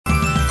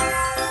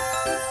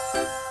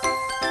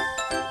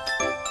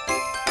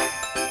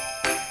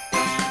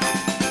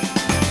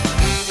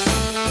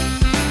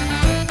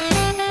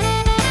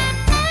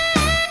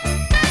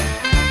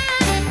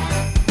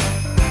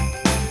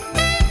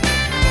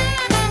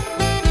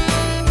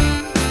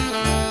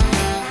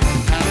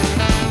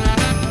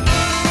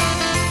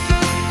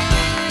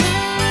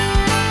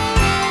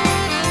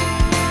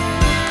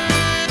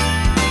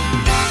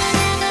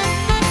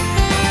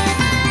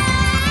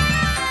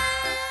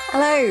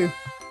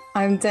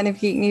I'm Den of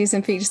Geek News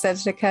and Features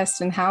Editor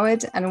Kirsten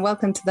Howard, and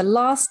welcome to the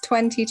last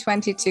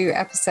 2022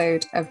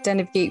 episode of Den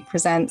of Geek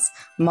Presents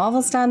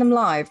Marvel Stand-em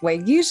Live, where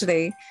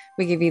usually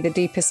we give you the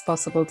deepest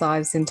possible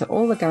dives into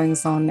all the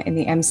goings-on in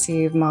the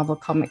MCU of Marvel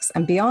Comics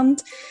and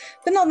beyond,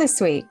 but not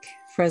this week.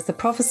 For as the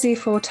prophecy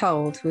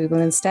foretold, we will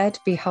instead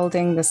be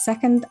holding the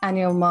second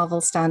annual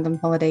Marvel Stand-em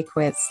Holiday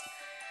Quiz.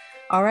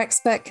 Our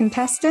expert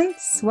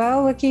contestants,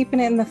 well, we're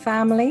keeping it in the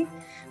family.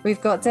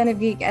 We've got Den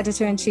of Geek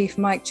Editor-in-Chief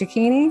Mike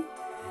Giacchini,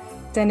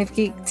 Den of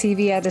Geek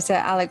TV Editor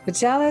Alec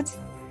Bajalad,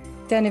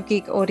 Den of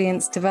Geek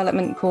Audience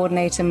Development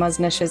Coordinator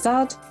Muzna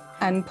Shazad,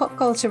 and pop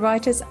culture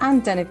writers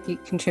and Den of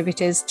Geek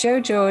contributors Joe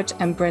George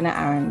and Brenna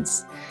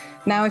Aarons.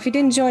 Now, if you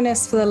didn't join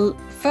us for the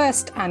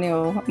first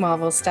annual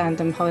Marvel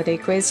Stand-em Holiday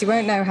Quiz, you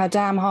won't know how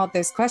damn hard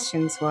those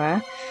questions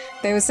were.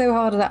 They were so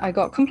hard that I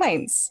got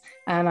complaints,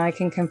 and I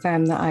can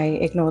confirm that I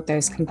ignored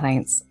those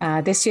complaints.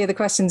 This year, the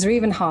questions are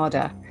even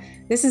harder.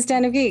 This is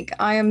Den of Geek.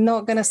 I am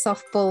not going to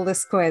softball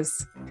this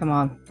quiz. Come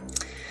on.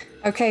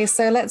 Okay,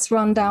 so let's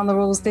run down the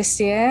rules this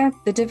year.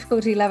 The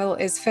difficulty level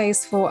is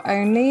Phase 4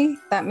 only.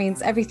 That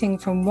means everything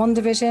from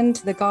WandaVision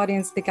to the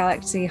Guardians of the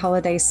Galaxy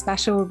Holiday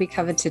Special will be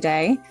covered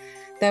today.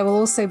 There will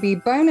also be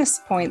bonus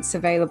points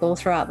available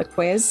throughout the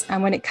quiz.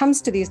 And when it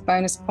comes to these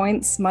bonus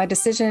points, my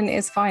decision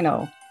is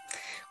final.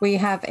 We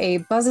have a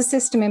buzzer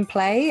system in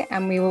play,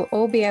 and we will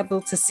all be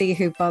able to see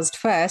who buzzed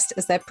first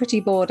as their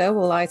pretty border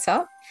will light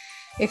up.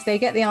 If they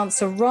get the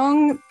answer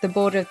wrong, the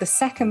border of the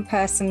second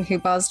person who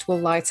buzzed will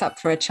light up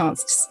for a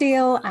chance to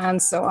steal,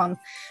 and so on.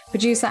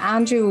 Producer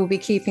Andrew will be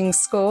keeping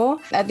score.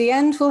 At the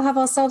end, we'll have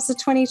ourselves a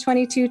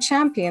 2022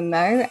 champion,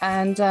 though,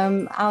 and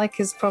Alec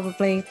is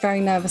probably very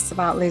nervous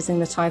about losing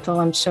the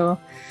title, I'm sure.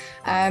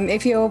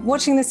 If you're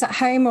watching this at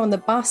home or on the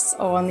bus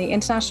or on the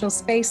International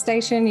Space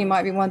Station, you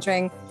might be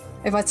wondering,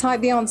 if I type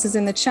the answers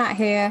in the chat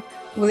here,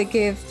 will it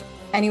give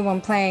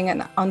anyone playing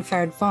an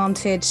unfair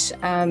advantage?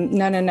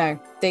 No.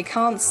 They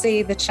can't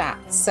see the chat,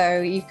 so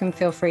you can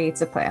feel free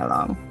to play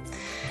along.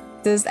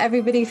 Does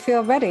everybody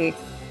feel ready?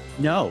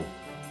 No,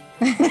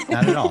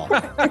 not at all.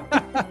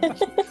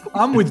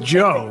 I'm with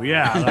Joe.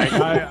 Yeah,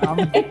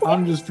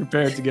 I'm just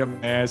prepared to get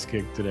my ass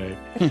kicked today.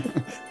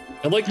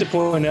 I'd like to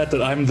point out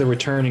that I'm the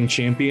returning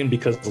champion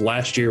because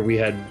last year we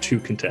had 2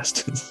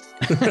 contestants.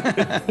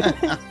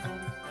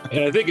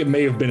 And I think it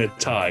may have been a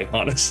tie,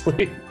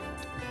 honestly.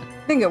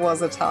 I think it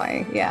was a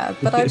tie, yeah.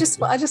 But I just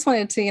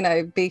wanted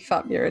to, beef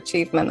up your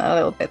achievement a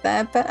little bit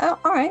there. But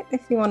all right,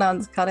 if you want to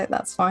undercut it,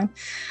 that's fine.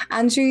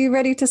 Andrew, you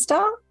ready to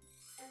start?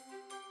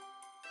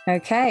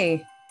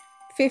 Okay,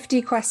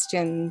 50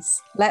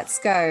 questions. Let's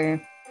go.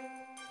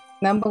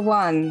 Number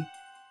 1.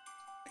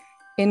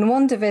 In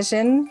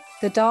WandaVision,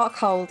 the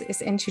Darkhold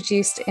is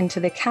introduced into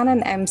the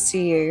canon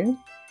MCU,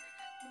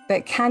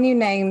 but can you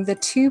name the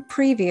 2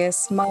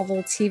 previous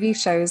Marvel TV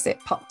shows it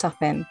popped up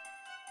in?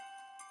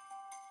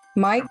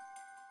 Mike?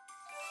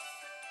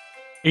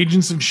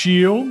 Agents of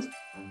S.H.I.E.L.D.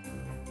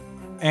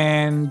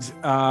 and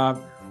the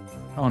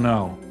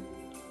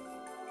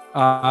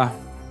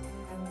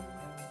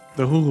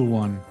Hulu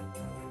one.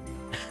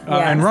 Yes.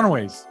 And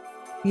Runaways.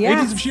 Yes.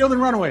 Agents of S.H.I.E.L.D.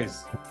 and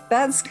Runaways.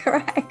 That's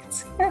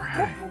correct.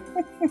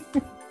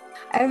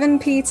 Evan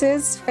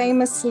Peters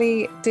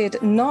famously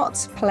did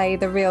not play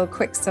the real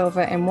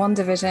Quicksilver in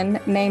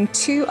WandaVision. Name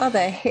 2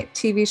 other hit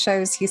TV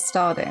shows he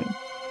starred in.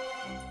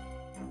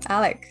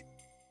 Alec?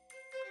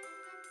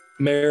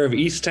 Mayor of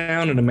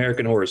Easttown and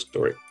American Horror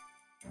Story.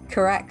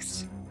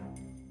 Correct.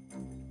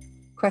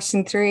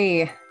 Question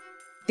 3.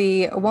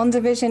 The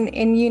WandaVision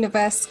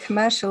in-universe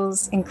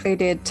commercials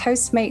included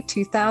Toastmate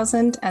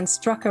 2000 and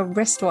Strucker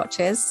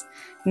wristwatches.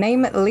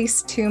 Name at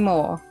least 2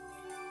 more.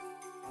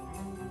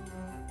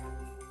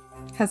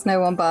 Has no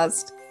one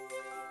buzzed?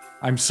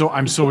 I'm so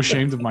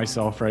ashamed of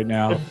myself right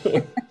now.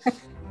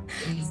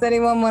 Does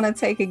anyone want to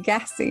take a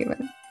guess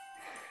even?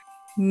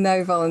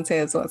 No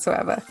volunteers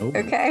whatsoever. Oh.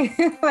 Okay.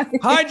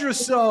 Hydra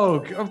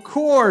Soak, of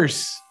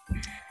course.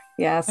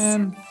 Yes.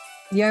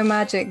 Yo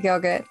Magic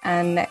Yogurt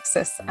and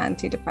Nexus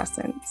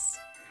antidepressants.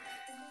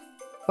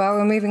 Well,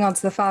 we're moving on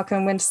to the Falcon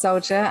and Winter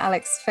Soldier,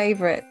 Alec's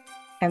favorite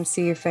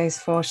MCU Phase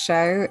 4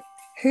 show.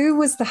 Who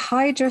was the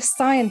Hydra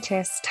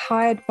scientist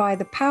hired by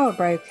the Power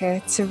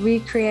Broker to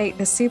recreate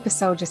the Super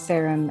Soldier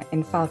Serum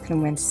in Falcon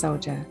and Winter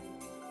Soldier?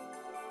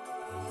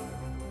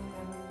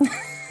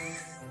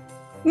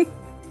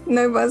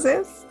 No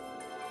buzzes?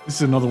 This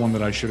is another one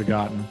that I should have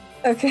gotten.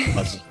 Okay.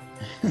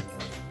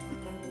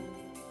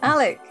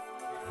 Alec?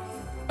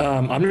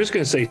 I'm just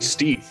going to say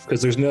Steve,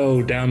 because there's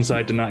no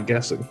downside to not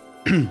guessing.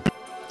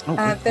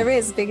 There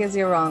is, because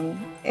you're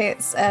wrong.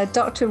 It's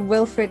Dr.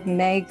 Wilfred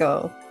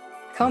Nagel.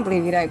 Can't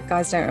believe you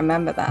guys don't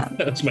remember that.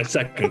 That's my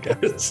second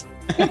guess.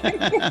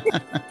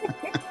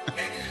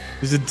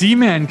 There's a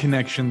D-Man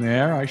connection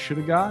there. I should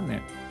have gotten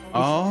it.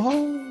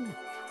 Oh.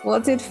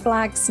 What did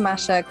Flag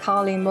Smasher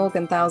Carly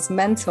Morgenthal's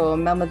mentor,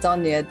 Mel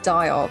Madonna,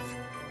 die of?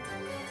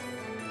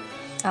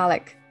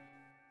 Alec?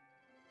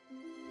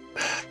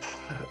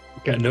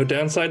 Got no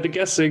downside to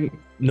guessing.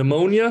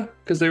 Pneumonia?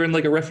 Because they're in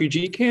like a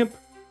refugee camp?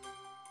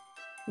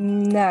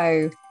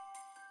 No.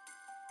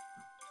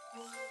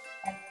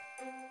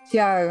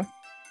 Joe.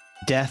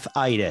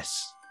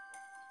 Death-itis.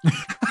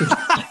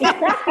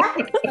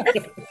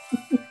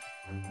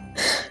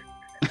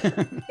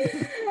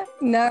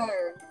 No.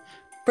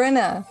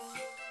 Brenna.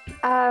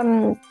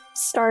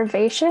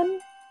 Starvation.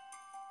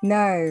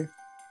 No.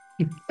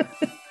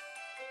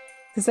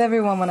 Does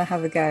everyone want to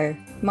have a go?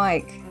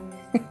 Mike.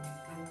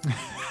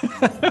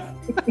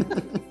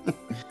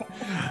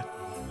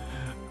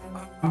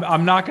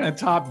 I'm not going to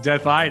top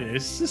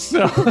deathitis.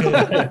 So.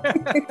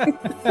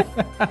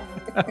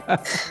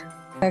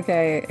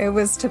 Okay, it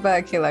was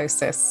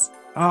tuberculosis.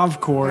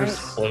 Of course.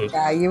 Close.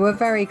 Yeah, you were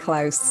very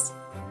close.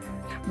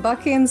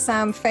 Bucky and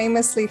Sam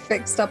famously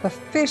fixed up a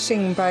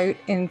fishing boat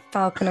in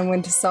Falcon and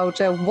Winter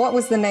Soldier. What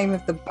was the name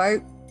of the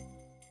boat?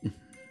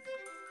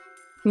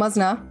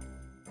 Muzna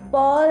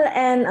Paul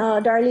and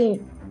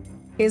Darlene.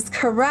 is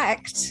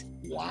correct.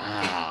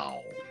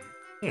 Wow.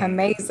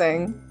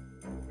 Amazing.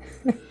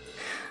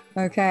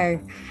 Okay.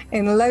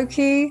 In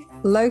Loki,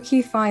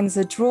 Loki finds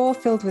a drawer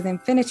filled with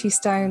infinity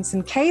stones,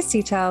 and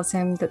Casey tells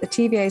him that the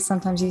TVA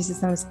sometimes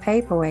uses them as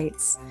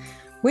paperweights.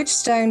 Which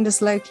stone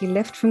does Loki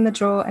lift from the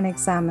drawer and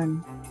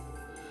examine?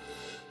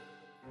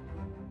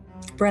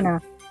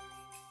 Brenna.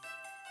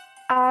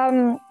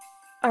 I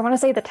want to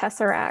say the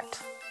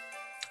Tesseract.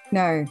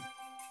 No.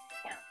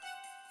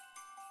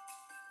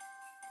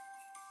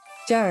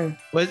 Joe.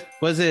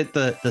 Was it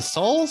the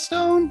Soul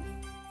Stone?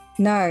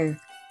 No.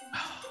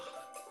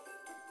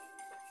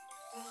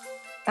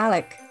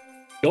 Alec.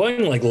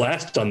 Going like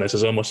last on this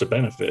is almost a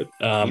benefit.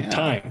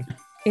 Time.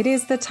 It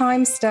is the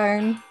time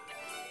stone.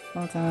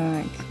 Well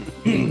done,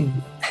 Alec.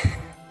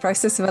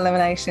 Process of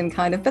elimination,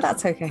 kind of, but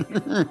that's okay.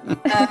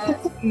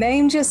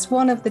 Name just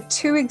one of the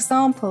 2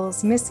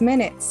 examples Miss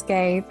Minutes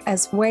gave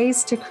as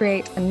ways to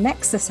create a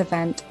Nexus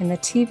event in the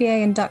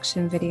TVA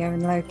induction video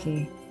in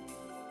Loki.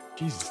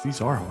 Jesus,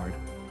 these are hard.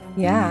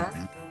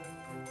 Yeah.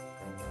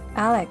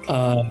 Alec.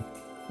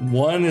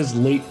 One is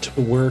late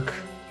to work.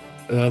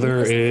 The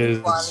other is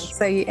One.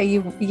 So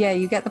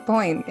you get the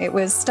point. It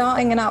was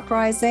starting an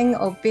uprising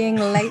or being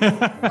late to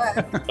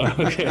work.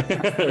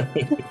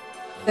 okay.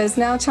 There's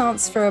now a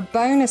chance for a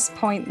bonus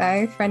point,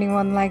 though, for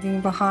anyone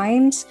lagging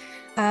behind.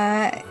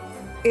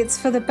 It's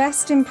for the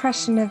best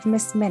impression of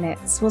Miss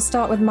Minutes. We'll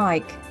start with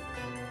Mike.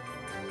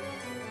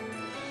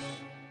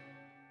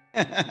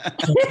 I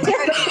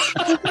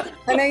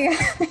know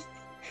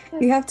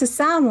you have to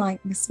sound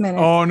like Miss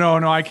Minutes. Oh no,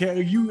 I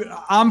can't.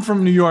 I'm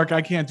from New York.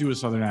 I can't do a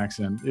Southern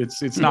accent.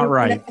 It's not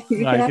right.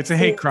 You Like can it's a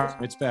hate crime.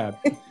 It's bad.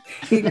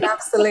 You can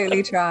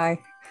absolutely try.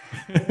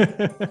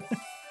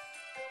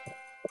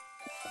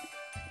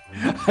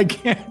 I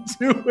can't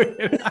do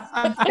it.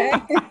 Okay.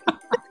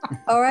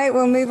 All right,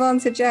 we'll move on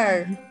to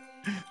Joe.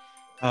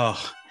 Oh,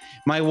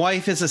 my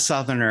wife is a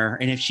Southerner,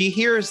 and if she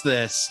hears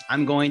this,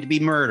 I'm going to be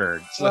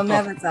murdered. So. We'll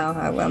never tell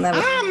her. We'll never.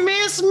 I'm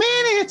Miss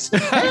Minutes.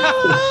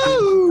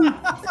 Hello.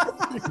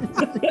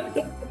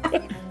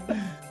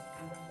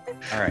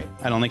 All right.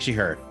 I don't think she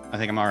heard. I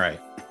think I'm all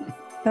right.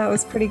 That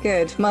was pretty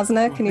good.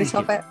 Muzna, can you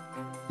top it?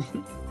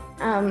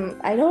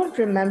 I don't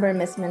remember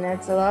Miss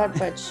Minutes a lot,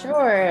 but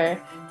sure.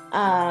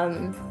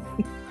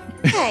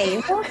 Hey,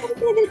 welcome to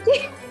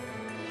the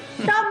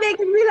Stop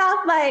making me laugh,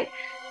 Mike.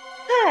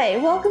 Hi,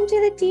 welcome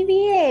to the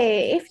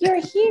TVA. If you're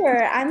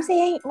here, I'm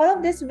saying all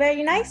of this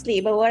very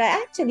nicely, but what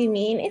I actually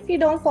mean, if you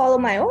don't follow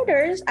my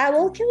orders, I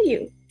will kill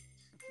you.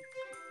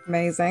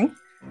 Amazing.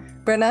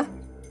 Brenna?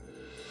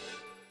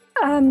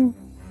 Howdy,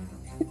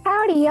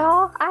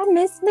 y'all. I'm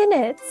Miss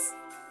Minutes.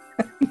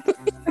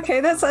 Okay,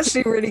 that's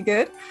actually really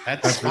good.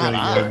 That's really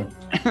good.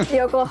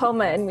 The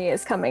Oklahoma in me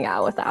is coming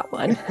out with that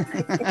one.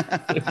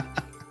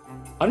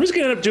 I'm just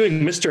gonna end up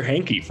doing Mr.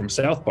 Hanky from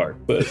South Park,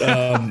 but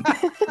well,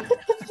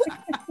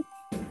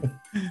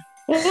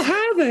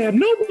 hi there.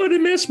 Nobody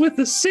mess with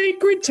the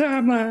sacred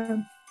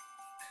timeline.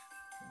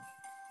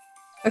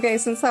 Okay,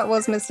 since that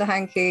was Mr.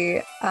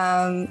 Hanky,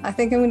 I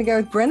think I'm going to go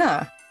with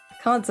Brenna. I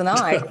can't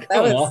deny. That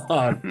Come was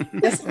on.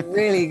 that's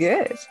really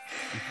good.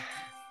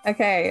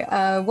 Okay,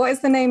 what is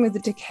the name of the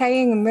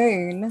decaying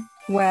moon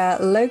where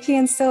Loki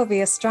and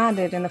Sylvie are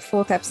stranded in the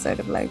 4th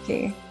episode of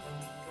Loki?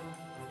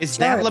 Is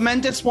that Sure.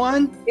 Lamentus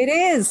one? It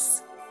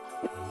is.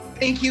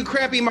 Thank you,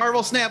 crappy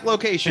Marvel Snap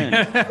location.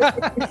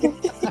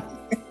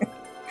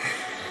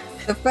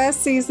 The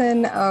first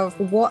season of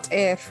What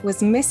If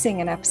was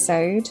missing an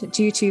episode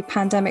due to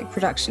pandemic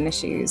production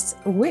issues.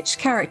 Which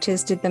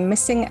characters did the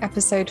missing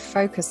episode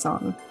focus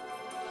on?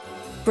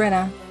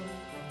 Brenna?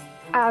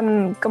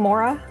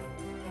 Gamora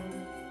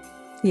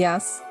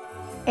Yes.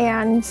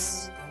 and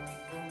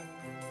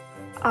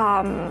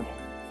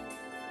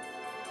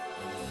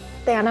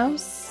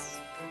Thanos.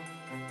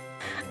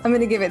 I'm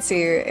going to give it to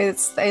you.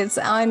 It's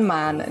Iron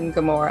Man and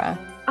Gamora.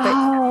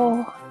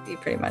 Oh, You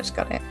pretty much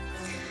got it.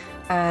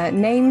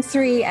 Name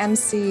 3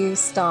 MCU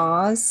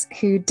stars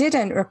who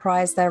didn't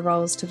reprise their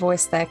roles to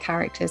voice their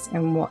characters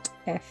in What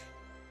If?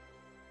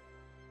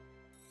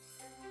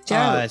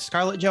 Joe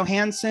Scarlett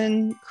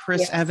Johansson,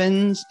 Chris Yes.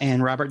 Evans,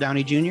 and Robert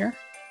Downey Jr.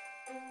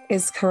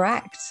 is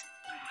correct.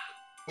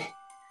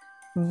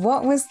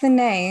 What was the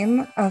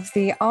name of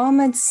the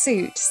armored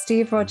suit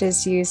Steve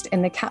Rogers used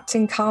in the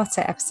Captain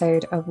Carter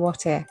episode of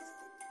What If?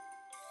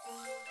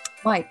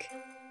 Mike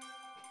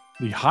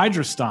The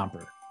Hydra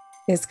Stomper.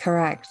 is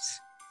correct.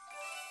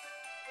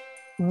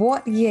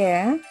 What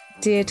year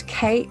did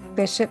Kate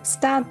Bishop's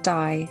dad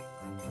die?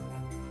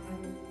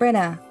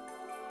 Brenna.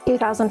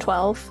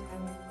 2012.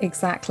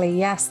 Exactly,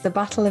 yes, the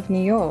Battle of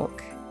New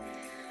York.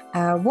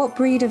 What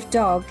breed of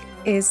dog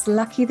is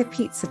Lucky the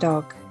Pizza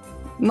Dog?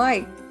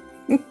 Mike.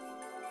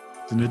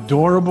 It's an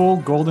adorable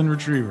golden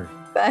retriever.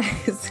 That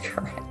is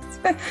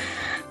correct.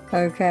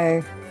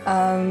 Okay.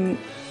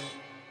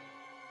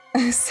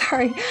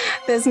 Sorry.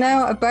 There's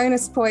now a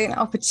bonus point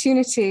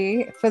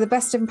opportunity for the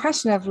best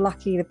impression of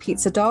Lucky the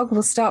Pizza Dog.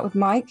 We'll start with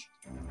Mike.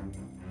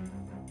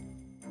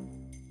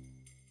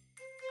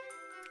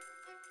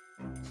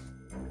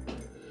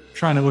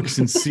 Trying to look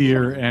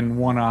sincere and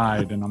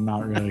one-eyed, and I'm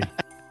not really.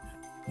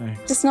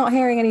 Just not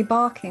hearing any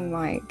barking,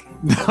 Mike.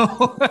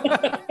 No.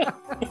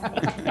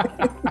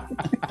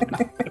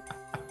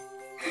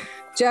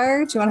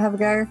 Joe, do you want to have a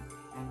go?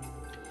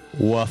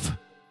 Woof.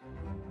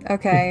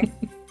 Okay.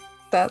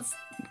 That's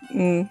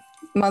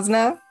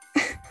Muzna.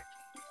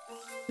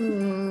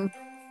 I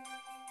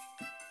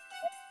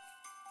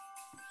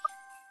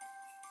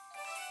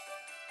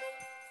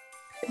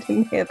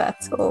didn't hear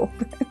that at all.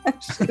 I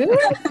feel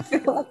like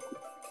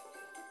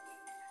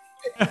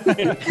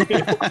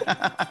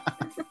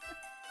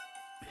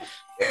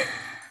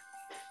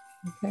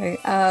okay.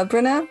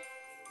 Bruna?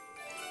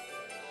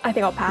 I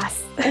think I'll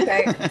pass.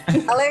 Okay.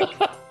 Alec?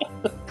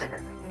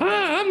 Hi,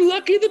 I'm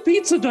Lucky the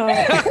Pizza Dog.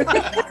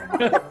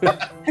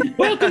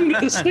 Welcome to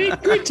the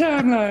Sacred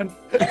Timeline.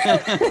 I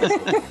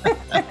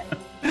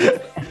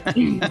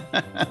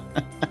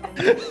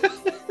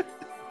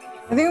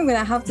think I'm going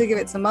to have to give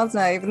it to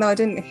Muzna, even though I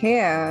didn't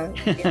hear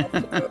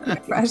the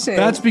impression.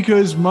 That's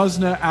because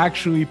Muzna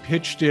actually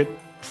pitched it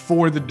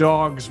for the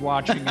dogs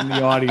watching in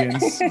the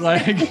audience.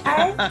 Like,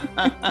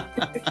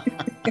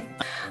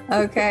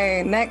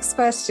 Okay, next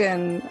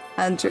question,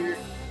 Andrew.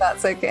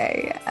 That's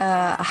okay.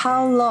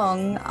 How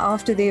long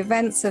after the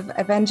events of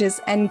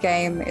Avengers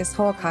Endgame is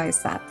Hawkeye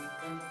set?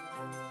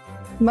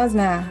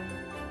 Muzna?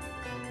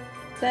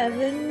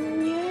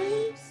 7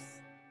 years?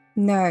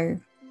 No.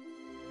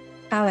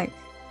 Alec?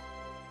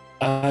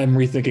 I'm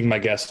rethinking my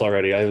guess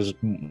already. I was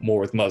more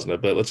with Muzna,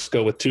 but let's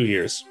go with 2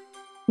 years.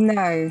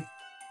 No.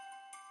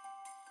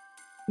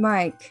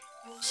 Mike?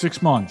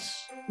 6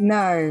 months.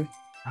 No.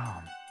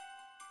 Oh.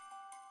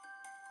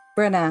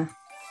 Brenna?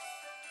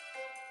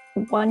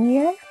 1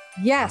 year?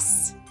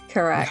 Yes,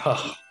 correct.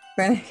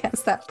 Brenna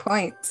gets that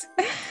point.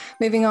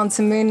 Moving on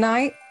to Moon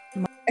Knight.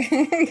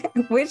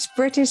 Which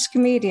British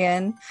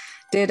comedian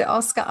did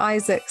Oscar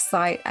Isaac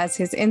cite as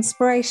his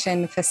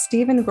inspiration for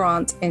Stephen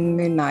Grant in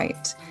Moon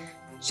Knight?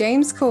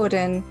 James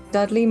Corden,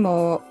 Dudley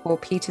Moore, or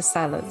Peter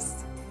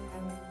Sellers?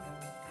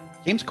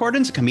 James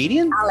Corden's a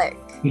comedian? Alec?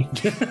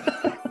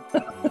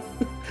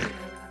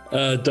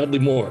 Dudley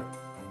Moore.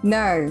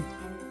 No.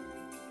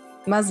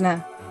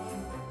 Muzna?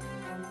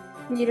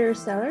 Peter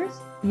Sellers?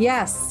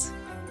 Yes,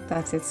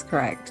 that is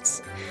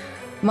correct.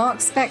 Mark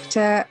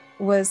Spector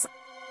was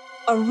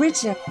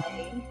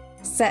originally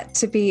set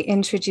to be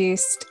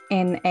introduced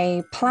in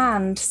a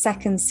planned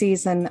second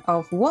season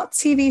of what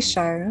TV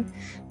show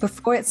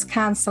before its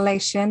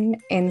cancellation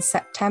in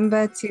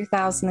September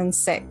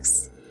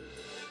 2006?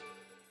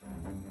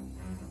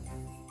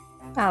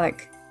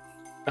 Alec?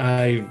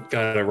 I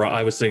got it wrong.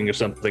 I was thinking of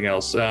something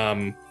else.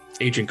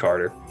 Agent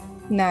Carter.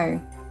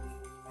 No.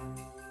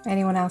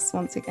 Anyone else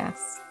want to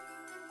guess?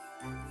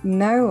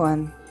 No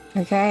one.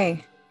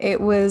 Okay.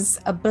 It was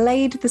a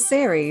Blade the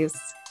series,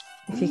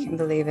 if you can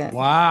believe it.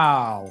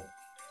 Wow.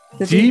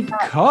 The Deep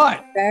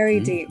cut. Very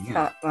deep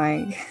cut,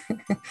 Mike.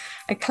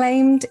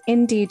 Acclaimed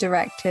indie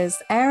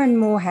directors Aaron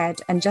Moorhead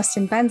and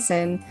Justin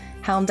Benson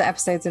helmed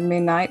episodes of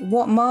Moon Knight.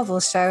 What Marvel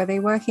show are they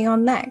working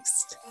on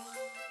next?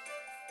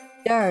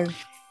 Joe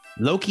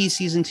Loki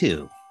season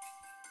 2.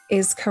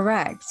 is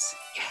correct.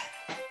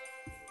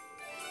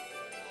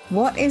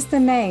 What is the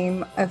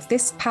name of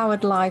this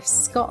Powered Life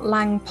Scott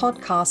Lang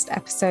podcast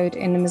episode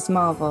in Ms.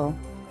 Marvel?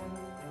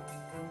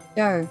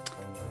 Joe?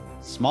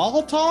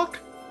 Small talk?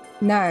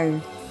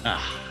 No.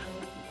 Ah.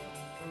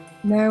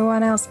 No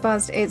one else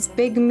buzzed. It's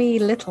Big Me,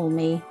 Little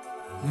Me.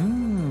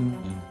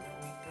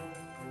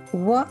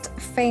 What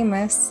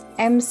famous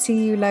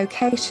MCU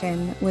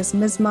location was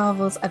Ms.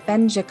 Marvel's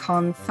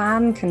AvengerCon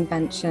fan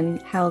convention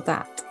held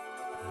at?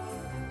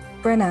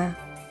 Brenna?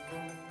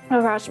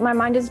 Oh gosh, my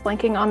mind is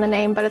blanking on the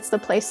name, but it's the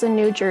place in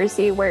New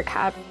Jersey where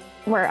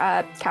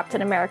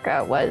Captain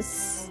America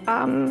was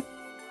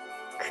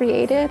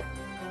created.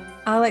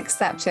 I'll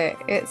accept it.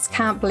 It's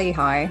Camp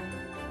Lehigh.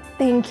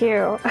 Thank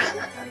you.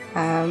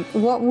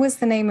 What was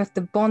the name of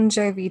the Bon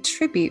Jovi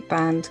tribute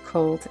band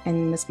called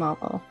in Ms.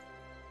 Marvel?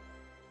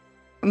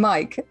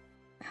 Mike?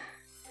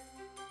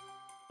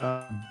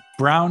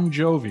 Brown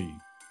Jovi.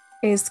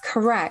 is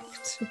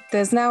correct.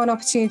 There's now an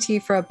opportunity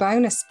for a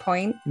bonus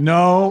point.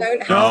 No,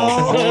 Don't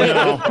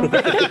no.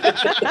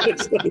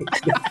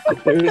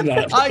 There's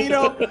not. You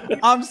know,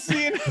 I'm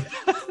seeing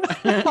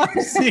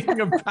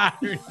a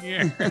pattern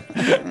here.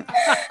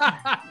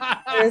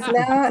 There's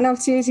now an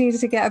opportunity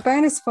to get a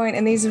bonus point,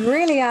 and these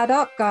really add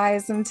up,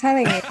 guys. I'm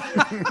telling you.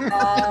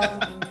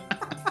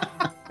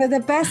 For the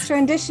best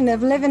rendition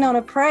of "Living on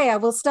a Prayer,"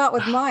 we'll start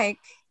with Mike.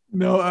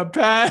 No, a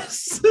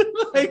pass.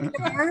 Like,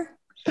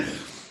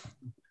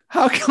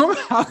 how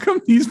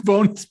come these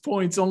bonus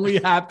points only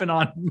happen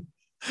on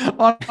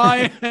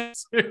my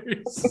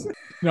answers?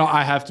 No,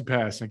 I have to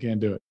pass. I can't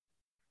do it.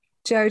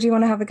 Joe, do you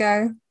want to have a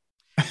go?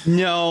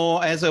 No,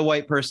 as a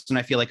white person,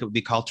 I feel like it would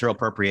be cultural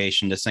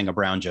appropriation to sing a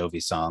Brown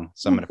Jovi song.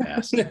 So I'm going to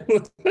pass.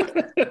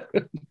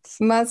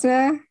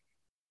 Mazna,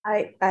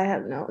 I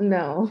have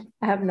no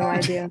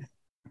idea.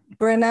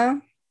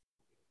 Brenna.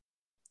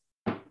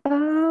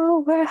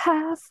 Oh, we're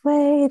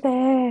halfway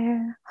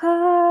there.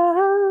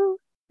 Oh,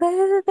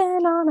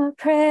 living on a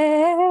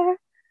prayer.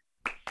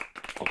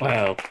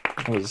 Wow.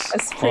 That was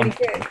That's pretty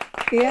good.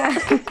 Yeah.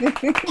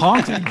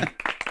 Haunting.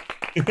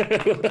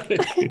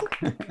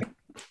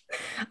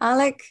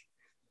 Alec.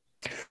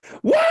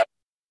 What?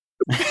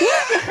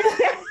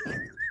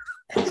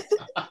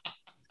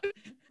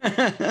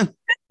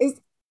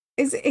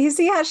 Is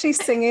he actually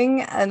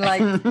singing and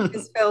like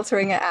just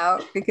filtering it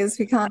out because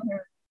we can't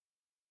hear it?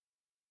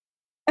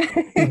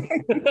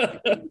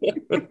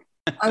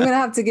 I'm gonna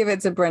have to give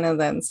it to Brenna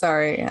then.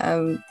 Sorry.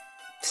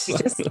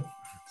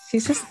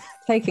 She's just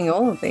taking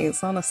all of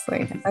these,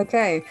 honestly.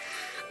 Okay.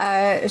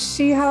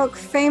 She-Hulk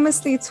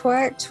famously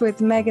twerked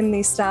with Megan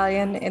Thee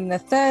Stallion in the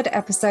 3rd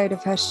episode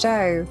of her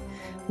show.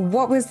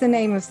 What was the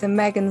name of the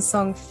Megan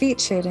song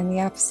featured in the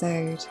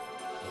episode?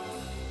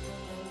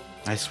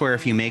 I swear,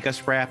 if you make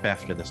us rap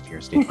after this,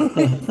 Kirsty.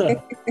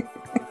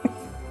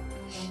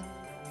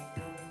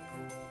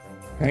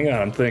 Hang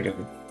on, I'm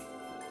thinking.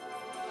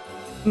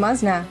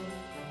 Mazna.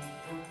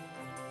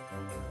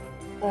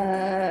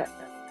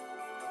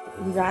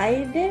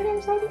 Ride It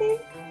or something?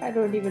 I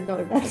don't even know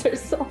if that's her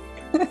song.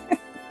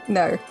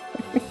 No.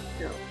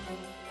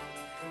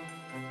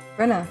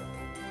 Brenna.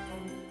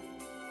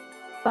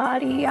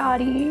 Body,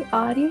 yaddy,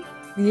 yaddy.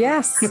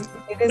 Yes,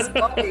 it is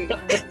Body.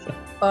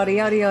 Body,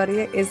 yaddy,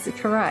 yaddy is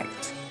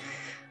correct.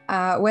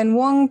 When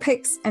Wong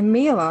picks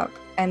Emil up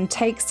and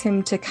takes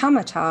him to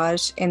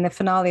Kamatage in the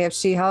finale of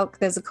She-Hulk,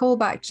 there's a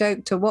callback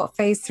joke to what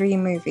Phase 3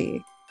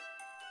 movie?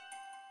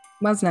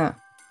 Mazna.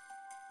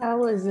 That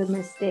was a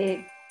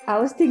mistake. I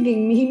was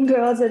thinking Mean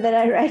Girls, and then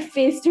I read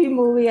Phase 3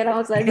 movie, and I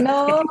was like,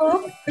 no.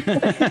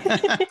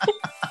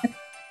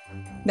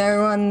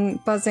 No one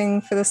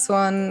buzzing for this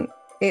one.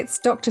 It's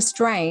Doctor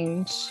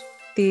Strange,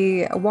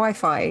 the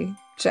Wi-Fi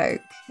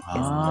joke.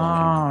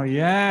 Oh,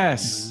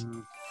 yes.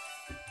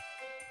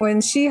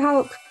 When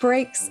She-Hulk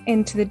breaks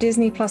into the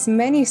Disney Plus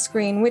menu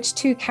screen, which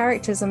 2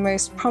 characters are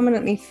most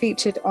prominently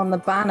featured on the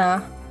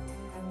banner?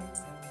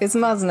 It's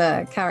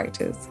Mazna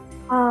characters.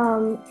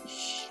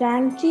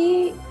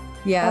 Shang-Chi.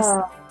 Yes.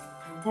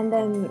 And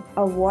then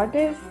a what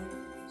if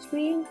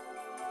screen?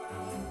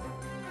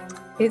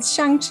 It's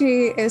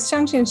Shang-Chi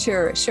and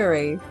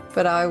Shuri,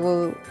 but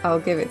I'll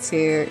give it to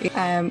you.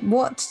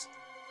 What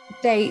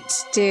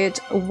date did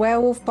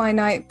Werewolf by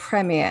Night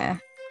premiere?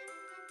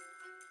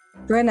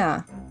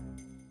 Brenna.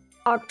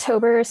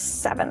 October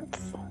 7th.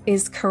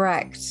 Is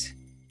correct.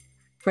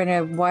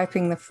 Brenna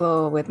wiping the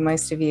floor with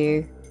most of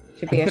you.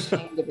 Should be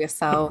ashamed of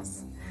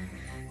yourselves.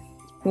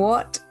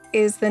 What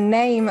is the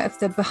name of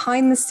the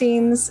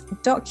behind-the-scenes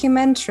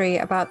documentary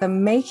about the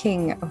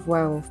making of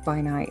Werewolf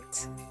by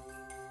Night?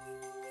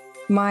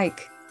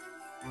 Mike.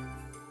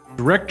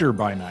 Director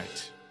by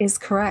Night. Is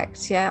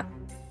correct, yeah.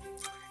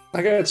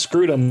 I got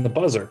screwed on the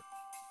buzzer.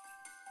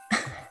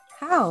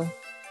 How?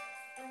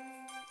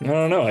 I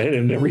don't know. I hit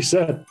it and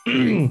reset.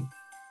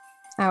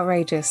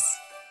 Outrageous.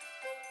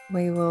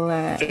 We will...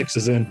 Fix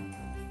is in.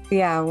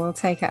 Yeah, we'll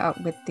take it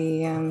up with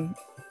the...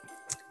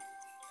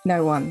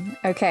 No one.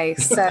 Okay,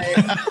 so...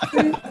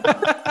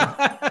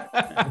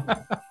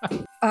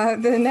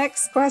 the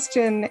next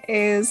question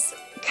is,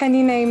 can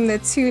you name the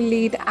 2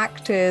 lead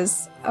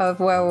actors of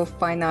Werewolf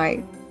by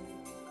Night?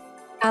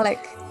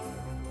 Alec.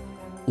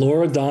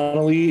 Laura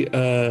Donnelly,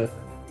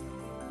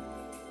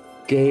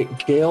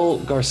 Gail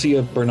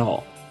Garcia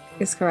Bernal.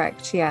 Is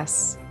correct,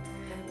 yes.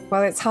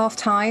 Well, it's half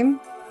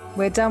time.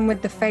 We're done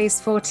with the Phase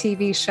 4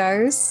 TV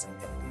shows.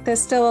 There's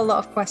still a lot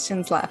of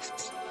questions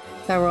left.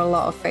 There were a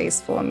lot of Phase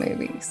 4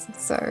 movies.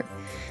 So,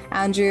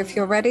 Andrew, if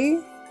you're ready,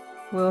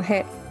 we'll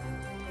hit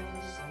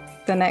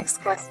the next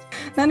question.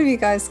 None of you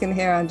guys can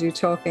hear Andrew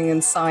talking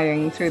and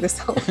sighing through this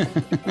whole thing.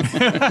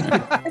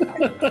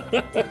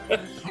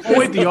 Oh,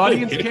 wait, the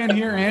audience can't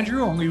hear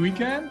Andrew? Only we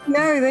can?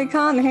 No, they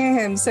can't hear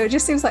him. So it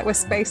just seems like we're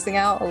spacing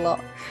out a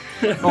lot.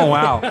 Oh,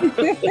 wow.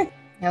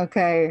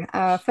 Okay,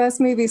 first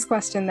movies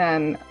question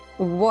then.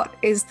 What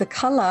is the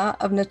color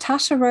of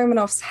Natasha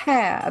Romanoff's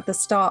hair at the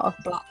start of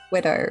Black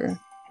Widow?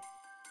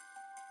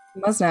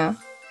 Mazna?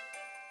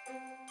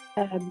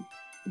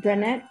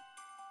 Brunette.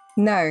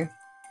 No.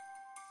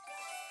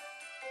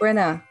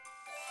 Brenna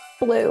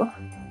Blue.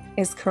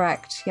 is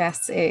correct.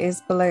 Yes, it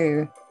is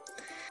blue.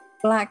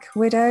 Black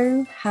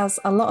Widow has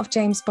a lot of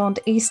James Bond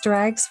Easter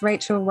eggs.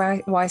 Rachel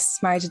Weisz is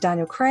married to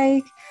Daniel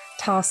Craig.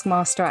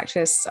 Taskmaster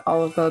actress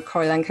Olga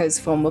Kurylenko's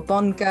former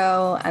Bond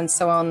girl, and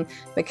so on.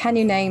 But can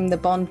you name the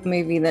Bond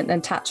movie that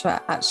Natasha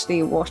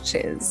actually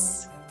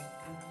watches?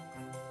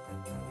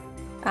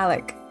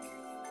 Alec?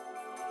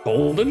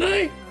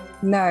 GoldenEye?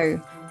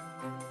 No.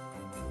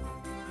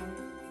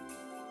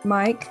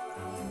 Mike?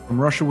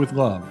 From Russia with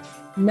Love.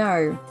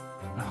 No.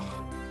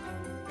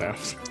 No.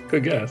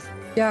 Good guess.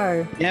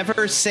 Joe?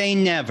 Never say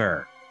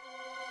never.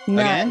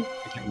 No. Again?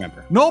 I can't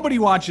remember. Nobody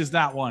watches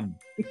that one.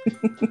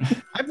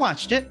 I've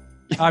watched it.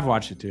 I've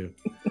watched it too.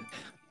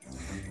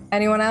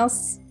 Anyone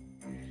else?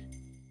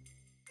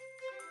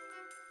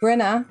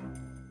 Brenna?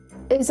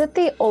 Is it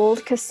the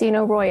old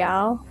Casino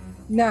Royale?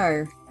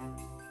 No.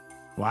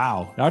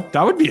 Wow,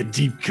 that would be a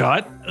deep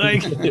cut.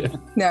 Like,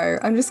 No.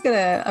 I'm just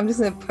gonna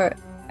put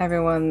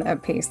everyone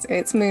at peace.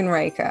 It's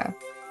Moonraker.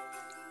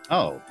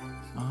 Oh.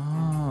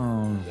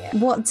 oh,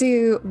 What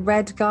do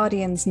Red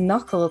Guardian's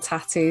knuckle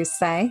tattoos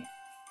say?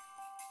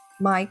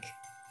 Mike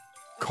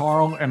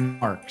Karl and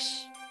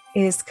Marx.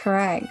 is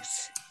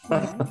correct.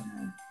 Forgot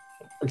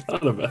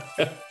about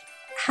that.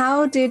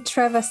 How did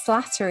Trevor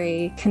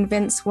Slattery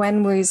convince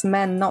Wenwu's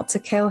men not to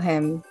kill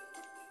him?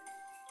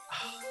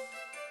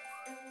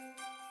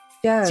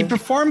 Joe, Does he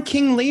perform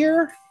King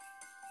Lear?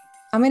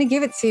 I'm going to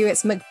give it to you.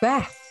 It's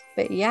Macbeth,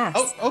 but yes,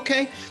 Oh,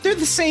 okay. They're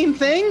the same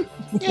thing.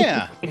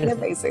 Yeah. they're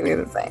basically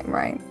the same,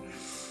 right?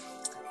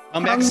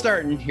 I'm back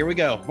starting. Here we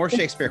go. More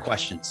Shakespeare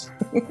questions.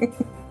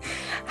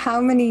 How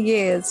many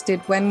years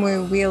did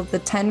Wenwu wield the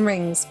 10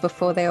 rings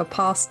before they were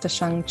passed to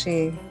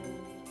Shang-Chi?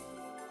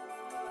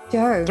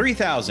 Joe,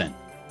 3,000.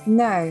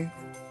 no.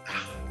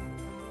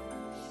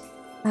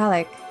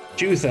 Alec,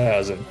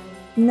 2000.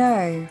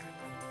 no.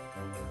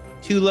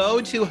 Too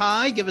low, too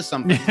high? Give us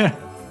something.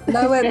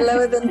 Lower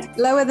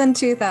than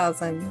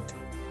 2,000.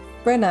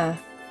 Brenna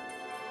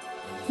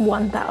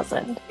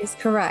 1000. is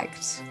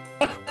correct.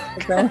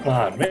 Come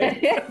on,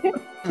 man.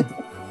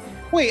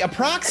 Wait,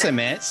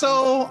 approximate?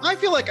 So I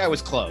feel like I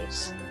was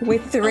close.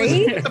 With 3?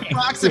 It's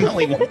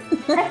approximately.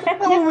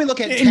 When we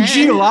look at In 10.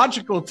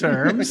 geological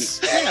terms.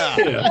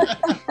 Yeah.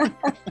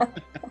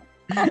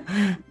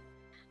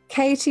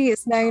 Katie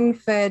is known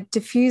for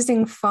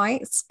diffusing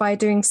fights by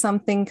doing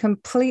something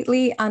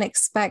completely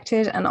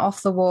unexpected and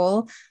off the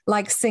wall,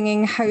 like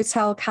singing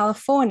Hotel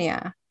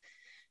California.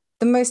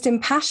 The most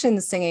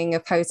impassioned singing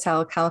of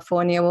Hotel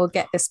California will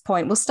get this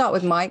point. We'll start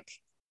with Mike.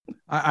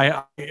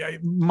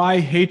 My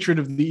hatred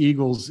of the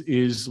Eagles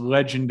is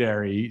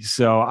legendary,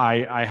 so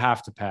I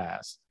have to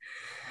pass.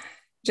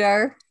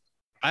 Joe?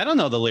 I don't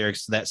know the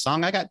lyrics to that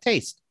song. I got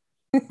taste.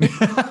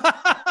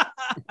 I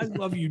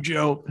love you,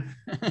 Joe.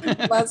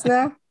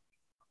 Lesnar?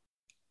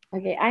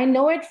 Okay, I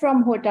know it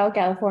from Hotel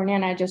California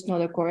and I just know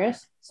the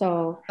chorus.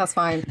 So That's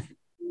fine.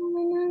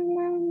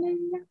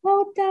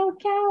 Hotel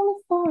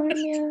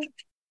California.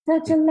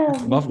 Such a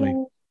lovely Lovely.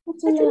 place.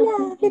 Such a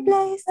lovely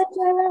place. Such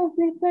a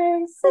lovely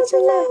place. Such a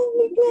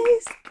lovely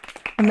place.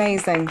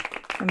 Amazing.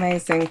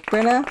 Amazing.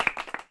 Brenna?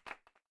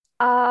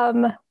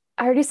 I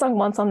already sung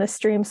once on this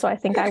stream, so I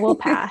think I will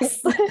pass.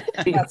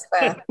 That's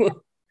fair.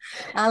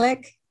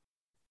 Alec?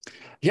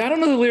 Yeah, I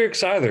don't know the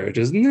lyrics either.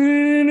 Just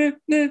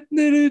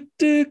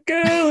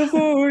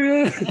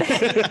California.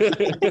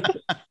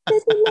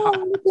 Such a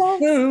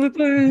lovely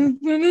place.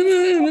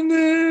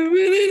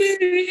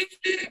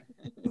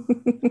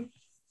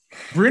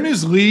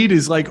 Brenna's lead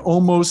is like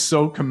almost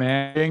so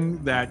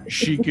commanding that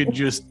she could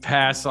just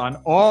pass on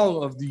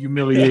all of the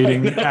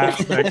humiliating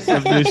aspects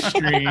of this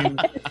stream.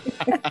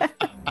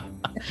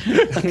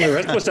 The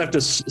rest of us have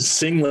to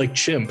sing like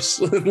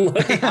chimps.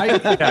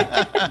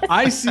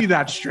 I see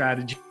that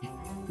strategy.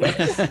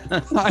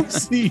 I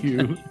see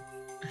you.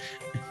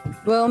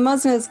 Well,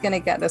 Musna's going to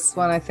get this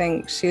one, I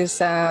think. She's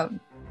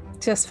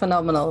just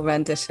phenomenal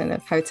rendition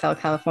of Hotel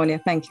California.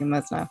 Thank you,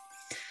 Musna.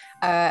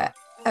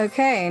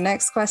 Okay,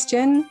 next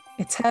question.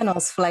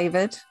 Eternals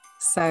flavored,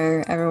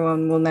 so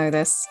everyone will know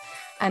this.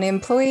 An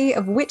employee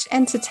of which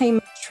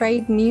entertainment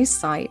trade news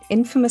site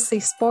infamously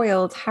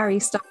spoiled Harry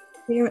Styles?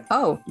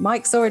 Oh,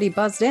 Mike's already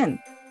buzzed in.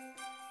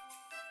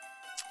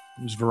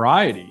 It was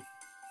Variety.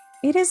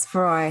 It is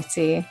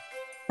Variety.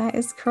 That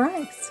is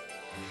correct.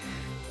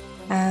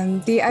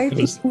 The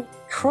opening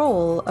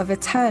crawl of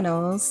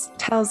Eternals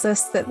tells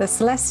us that the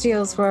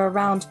Celestials were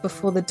around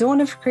before the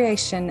dawn of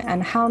creation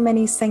and how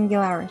many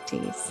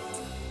singularities?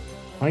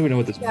 I don't even know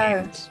what this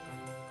means.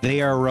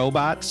 They are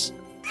robots.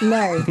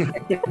 No.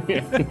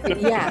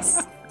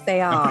 Yes, they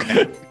are.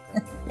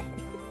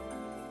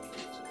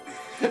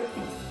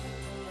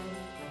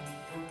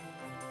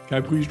 Can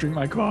I please drink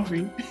my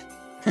coffee?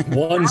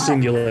 One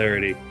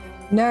singularity.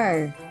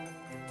 No.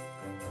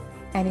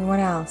 Anyone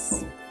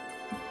else?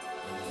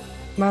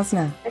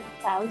 Musna?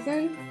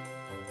 1,000?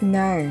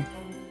 No.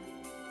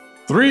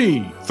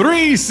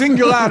 Three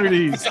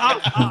singularities.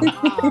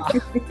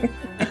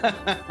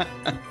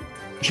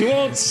 You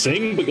won't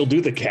sing, but you'll do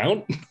the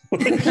count.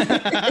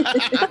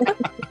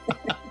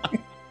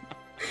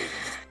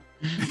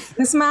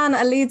 This man,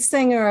 a lead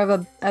singer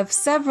of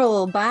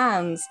several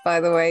bands,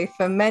 by the way,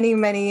 for many,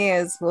 many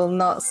years, will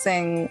not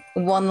sing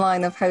one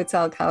line of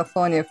Hotel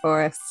California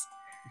for us.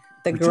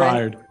 The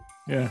Retired. Grinch.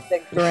 Yeah.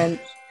 The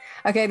Grinch.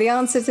 Okay, the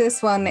answer to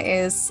this one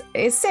is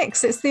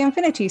 6. It's the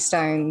Infinity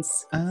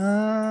Stones.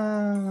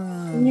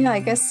 Yeah,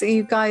 I guess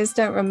you guys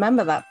don't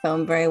remember that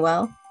film very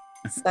well.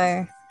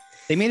 So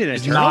They made it a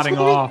He's Turtles nodding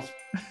movie? off.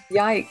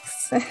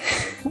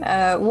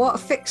 yikes. What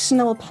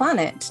fictional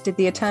planet did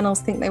the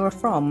Eternals think they were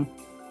from?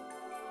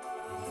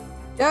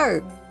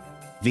 Joe.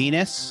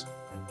 Venus.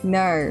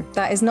 No,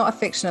 that is not a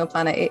fictional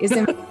planet. It is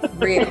in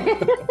real.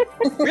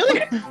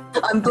 Really?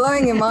 I'm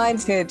blowing your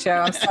mind here,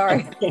 Joe. I'm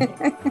sorry.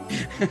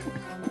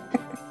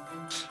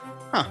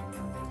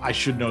 I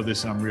should know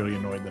this, and I'm really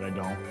annoyed that I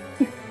don't.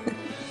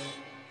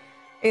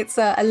 It's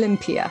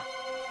Olympia.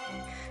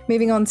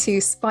 Moving on to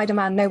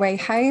Spider-Man No Way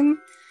Home.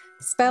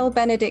 Spell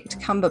Benedict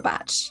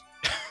Cumberbatch.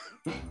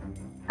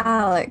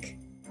 Alec.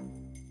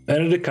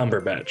 Benedict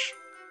Cumberbatch.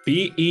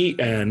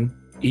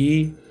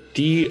 BENEDICTCUMBERBATCH.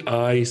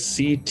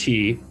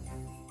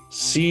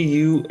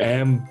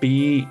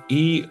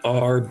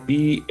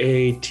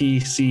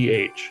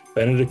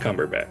 Benedict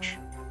Cumberbatch.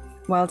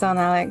 Well done,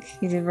 Alec.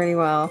 You did really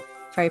well.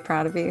 Very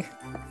proud of you.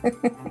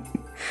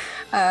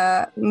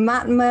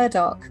 Matt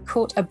Murdock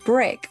caught a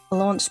brick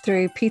launched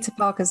through Peter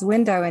Parker's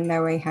window in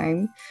No Way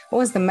Home. What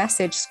was the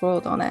message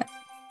scrawled on it?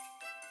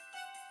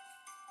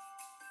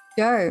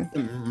 Joe.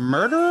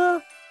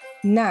 Murderer?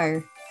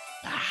 No.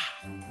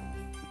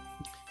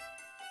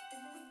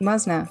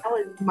 Muzna. That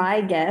was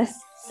my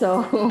guess.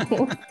 So,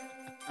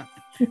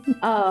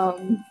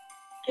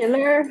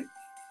 killer.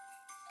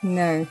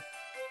 No.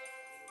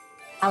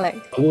 Alec.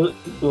 What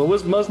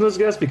was Muzna's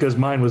guess? Because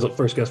mine was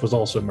first guess was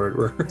also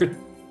murderer.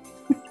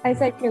 I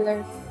said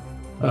killer.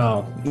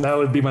 Oh, that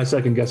would be my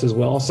second guess as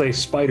well. I'll say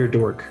Spider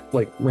Dork,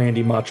 like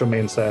Randy Macho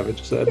Man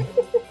Savage said.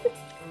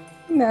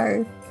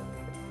 No.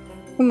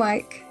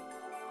 Mike.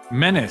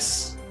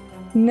 Menace.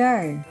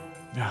 No.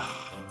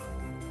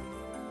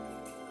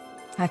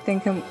 I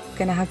think I'm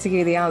going to have to give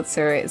you the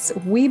answer. It's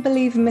We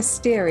Believe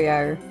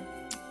Mysterio.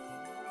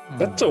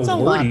 That's a It's a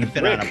lot wordy to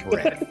fit on a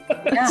brick. brick.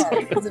 Yeah,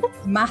 it's a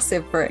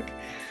massive brick.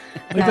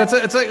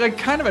 It's like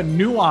kind of a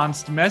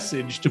nuanced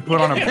message to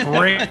put on a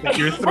brick that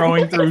you're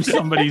throwing through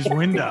somebody's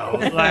window.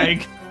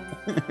 Like,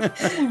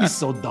 it's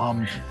so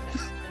dumb.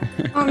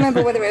 I can't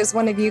remember whether it was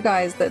one of you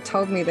guys that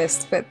told me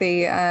this, but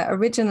the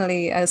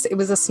originally it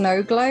was a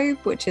snow globe,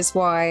 which is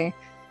why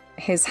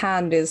his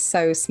hand is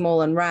so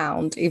small and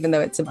round, even though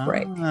it's a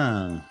brick.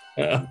 Ah.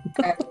 Yeah.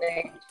 And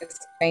they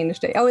just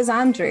changed it. Oh, it's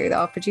Andrew,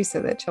 our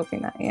producer, that told me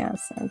that. Yeah,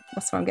 so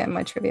that's where I'm getting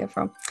my trivia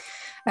from.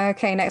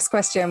 Okay, next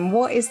question.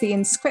 What is the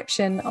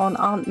inscription on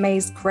Aunt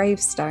May's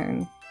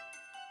gravestone?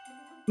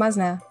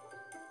 Muzna.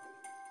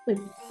 With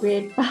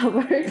great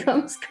power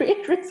comes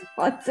great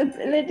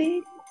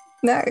responsibility.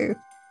 No.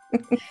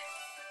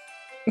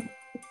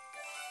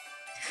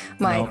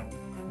 Mike.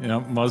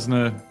 No,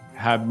 Muzna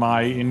had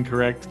my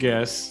incorrect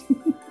guess.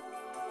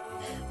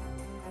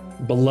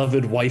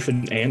 Beloved wife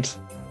and aunt.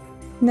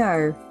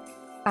 No.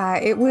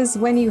 It was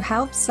when you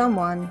help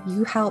someone,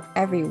 you help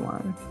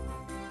everyone.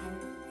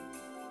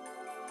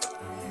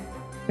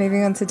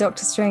 Moving on to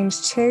Doctor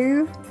Strange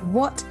 2.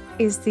 What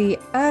is the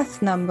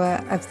Earth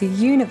number of the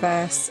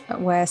universe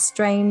where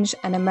Strange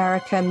and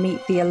America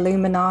meet the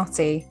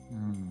Illuminati?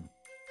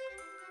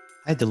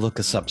 I had to look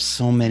this up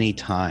so many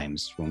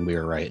times when we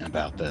were writing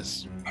about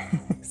this.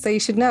 So you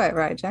should know it,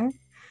 right, Joe?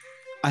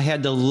 I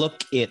had to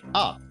look it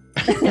up.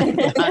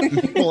 Not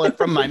pull it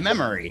from my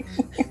memory.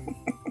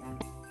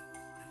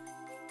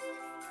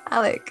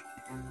 Alec.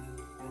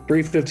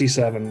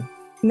 357.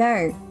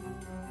 No.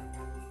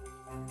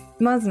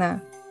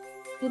 Muzna.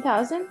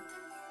 2000.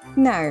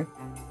 No.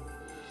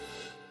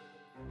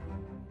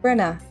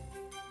 Brenna.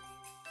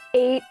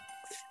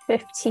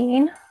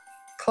 8:15.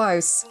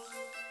 Close.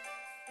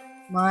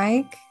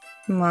 Mike.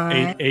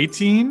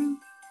 818?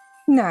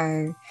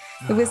 No.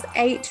 It was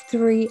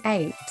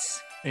 838.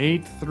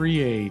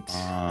 838.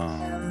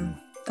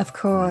 Of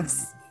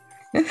course.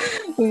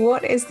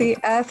 What is the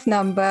Earth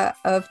number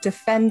of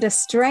Defender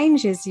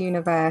Strange's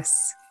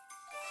universe?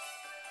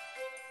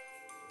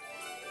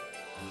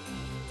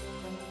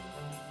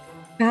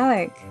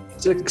 Alec.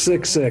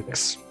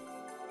 666.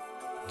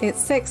 It's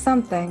 6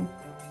 something.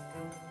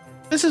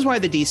 This is why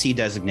the DC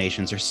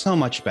designations are so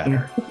much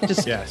better.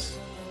 Just Yes.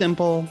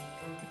 simple.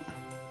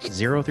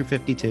 0 through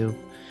 52.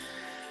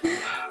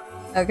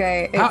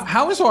 Okay.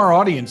 How is our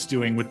audience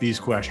doing with these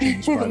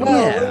questions, by the way?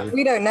 Well,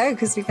 we don't know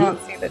because we can't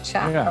see the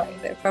chat. Yeah.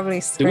 Right? They're probably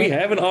Do we screen.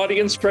 have an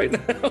audience right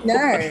now?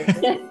 No.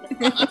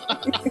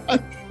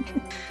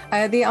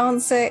 The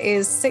answer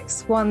is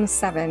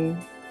 617.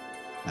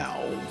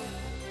 No.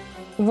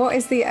 What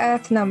is the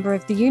Earth number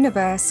of the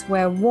universe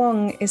where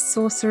Wong is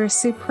Sorcerer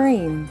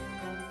Supreme?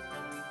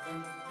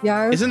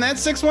 Yo, Isn't that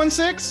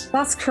 616?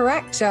 that's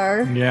correct,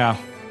 Joe. Yeah.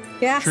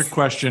 Yes. Trick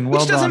question.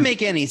 Well Which doesn't done.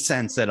 make any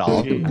sense at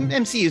all.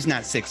 MCU's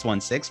not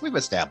 616. We've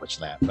established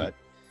that, but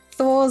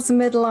Thor's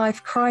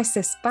midlife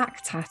crisis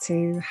back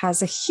tattoo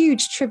has a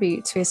huge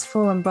tribute to his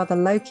fallen brother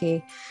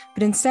Loki,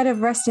 but instead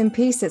of rest in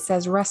peace, it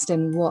says rest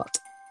in what?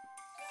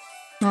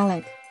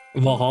 Alec?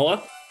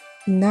 Valhalla?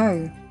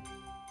 No.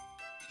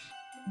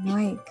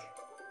 Mike?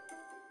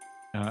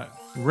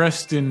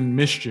 Rest in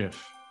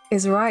mischief.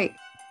 Is right.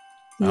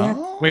 Yeah.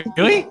 Oh. Wait,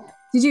 really?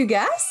 Did you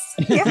guess?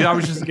 Yeah, that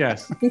was just a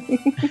guess.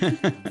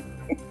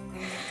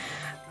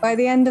 By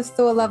the end of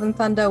Thor Love and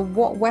Thunder,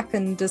 what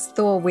weapon does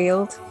Thor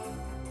wield?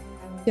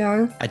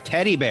 Joe? A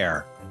teddy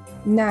bear.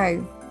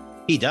 No.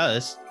 He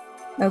does.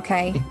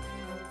 Okay.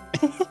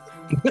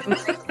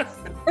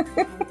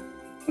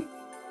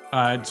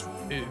 It's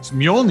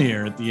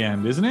Mjolnir at the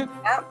end, isn't it?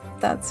 Yep,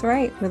 that's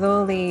right. With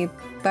all the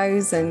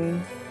bows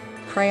and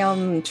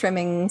crayon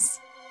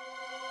trimmings.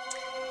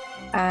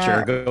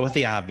 Sure, go with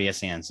the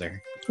obvious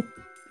answer.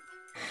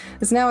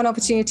 There's now an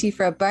opportunity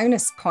for a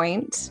bonus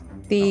point.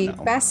 The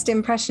best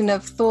impression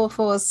of Thor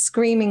 4's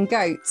screaming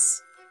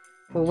goats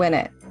will win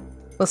it.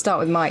 We'll start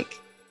with Mike.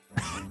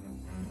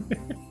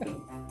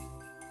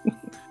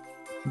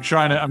 I'm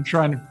trying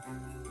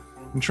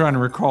to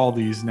recall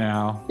these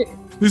now.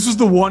 This was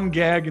the one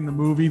gag in the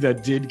movie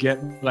that did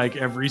get like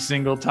every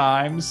single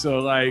time. So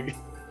like,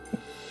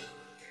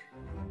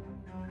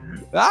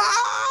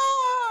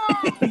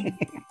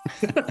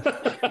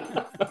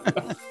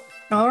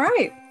 All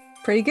right.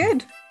 Pretty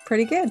good.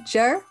 Pretty good.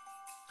 Joe?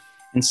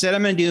 Instead,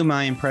 I'm going to do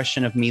my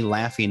impression of me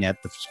laughing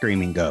at the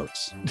screaming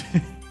goats.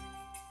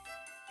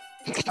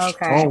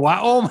 Okay. Oh wow!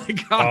 Oh my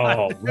god!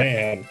 Oh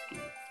man.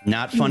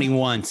 Not funny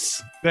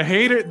once. The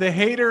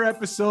hater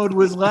episode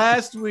was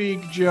last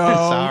week, Joe.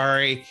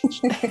 Sorry.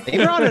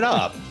 They brought it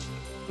up.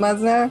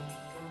 Muzna?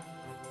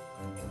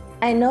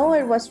 I know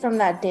it was from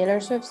that Taylor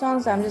Swift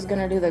song, so I'm just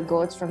gonna do the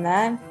goats from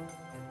that.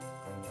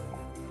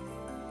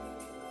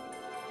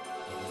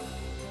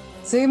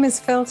 Zoom is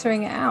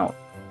filtering it out.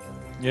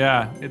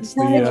 Yeah, it's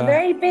And it's the.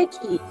 very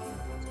bitchy.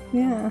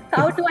 Yeah.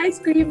 How do I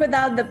scream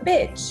without the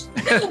bitch?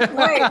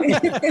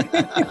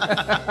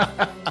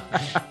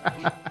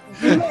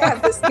 We might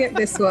have to skip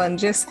this one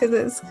just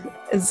because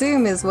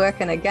Zoom is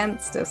working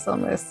against us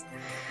on this.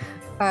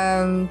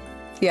 Yeah,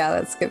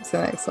 let's skip to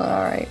the next one.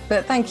 All right.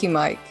 But thank you,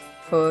 Mike,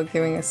 for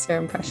giving us your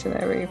impression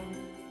every.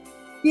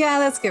 Yeah,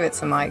 let's give it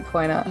to Mike.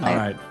 Why not? All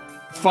right.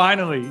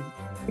 Finally.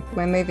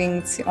 We're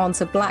moving on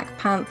to Black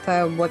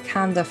Panther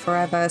Wakanda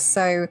Forever.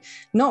 So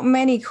not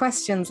many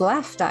questions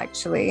left,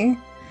 actually.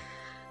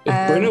 If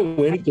Brenna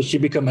wins, does she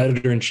become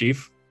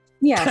editor-in-chief?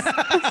 Yes.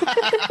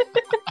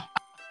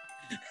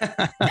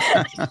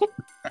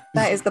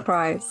 That is the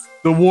prize.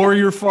 The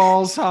Warrior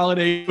Falls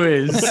holiday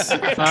quiz.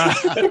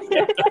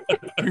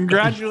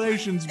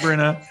 Congratulations,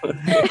 Brenna.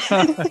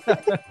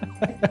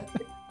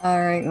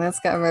 All right, let's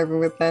get them over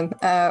with then.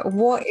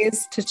 What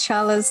is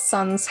T'Challa's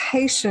son's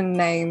Haitian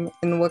name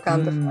in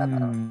Wakanda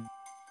Forever?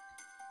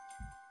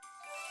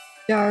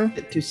 Joe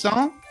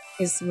Toussaint?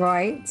 is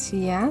right,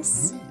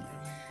 yes.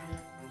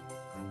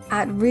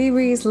 At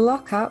Riri's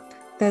lockup,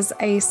 there's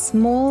a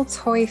small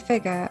toy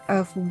figure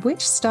of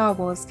which Star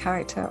Wars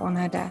character on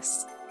her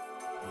desk?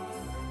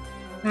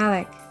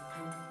 Alec?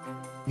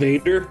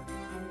 Vader?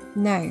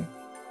 No.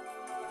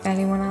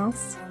 Anyone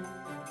else?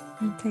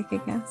 Take a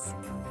guess.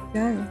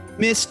 Joe?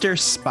 Mr.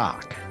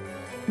 Spock.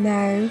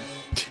 No.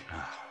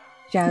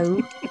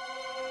 Joe?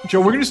 Joe,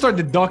 we're going to start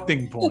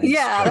deducting points.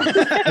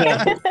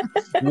 Yeah.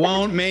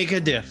 Won't make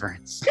a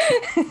difference.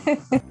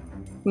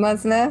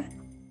 Muzna?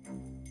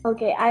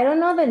 Okay, I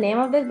don't know the name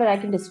of this, but I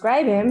can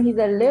describe him. He's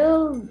a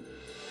little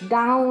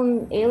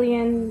down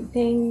alien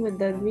thing with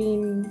the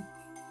green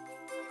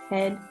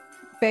head.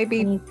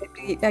 Baby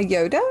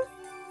Yoda?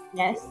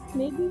 Yes,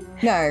 maybe.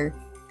 No.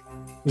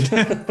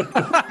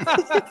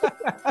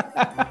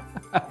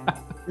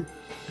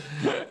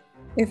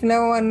 If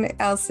no one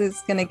else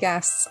is going to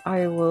guess,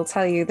 I will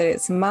tell you that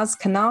it's Maz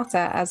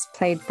Kanata, as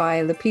played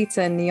by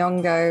Lupita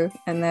Nyong'o,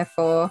 and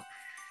therefore,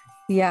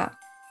 yeah,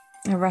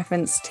 a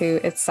reference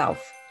to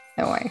itself,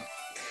 in a way.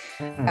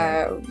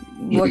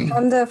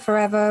 Wakanda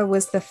Forever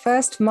was the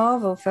first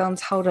Marvel film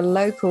to hold a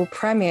local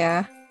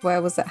premiere.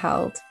 Where was it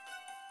held?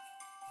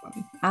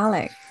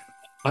 Alec?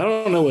 I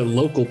don't know what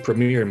local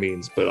premiere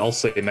means, but I'll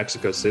say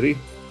Mexico City.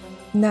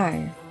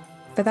 No,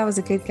 but that was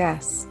a good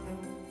guess.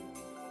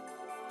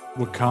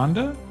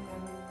 Wakanda?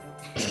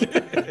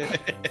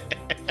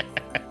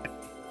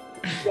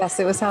 Yes,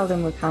 it was held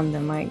in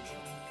Wakanda, Mike.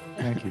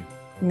 Thank you.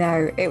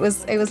 No, it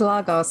was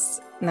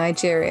Lagos,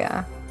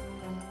 Nigeria.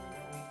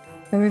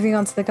 We're moving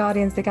on to the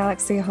Guardians of the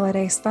Galaxy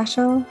Holiday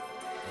Special.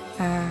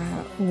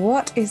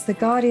 What is the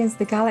Guardians of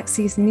the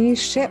Galaxy's new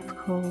ship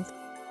called?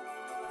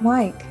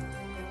 Mike.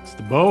 It's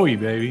the Bowie,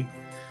 baby.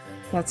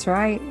 That's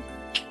right.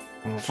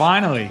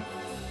 Finally.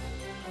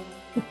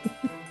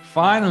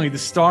 Finally, the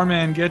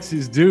Starman gets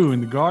his due in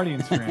the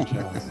Guardians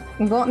franchise.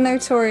 What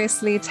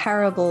notoriously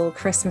terrible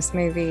Christmas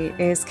movie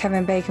is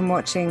Kevin Bacon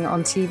watching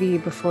on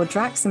TV before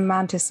Drax and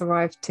Mantis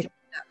arrive to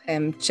kidnap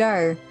him?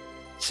 Joe.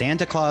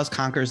 Santa Claus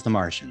Conquers the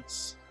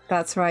Martians.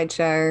 That's right,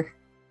 Joe.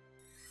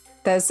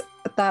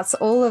 That's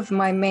all of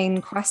my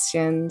main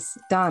questions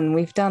done.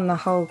 We've done the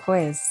whole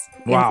quiz.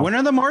 Wow. When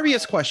are the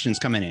Morbius questions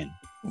coming in?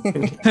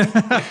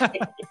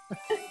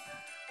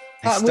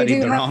 I But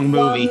studied the wrong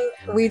movie.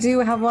 We do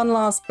have one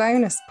last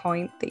bonus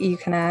point that you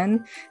can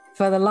earn.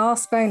 For the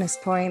last bonus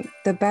point,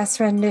 the best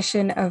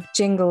rendition of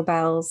Jingle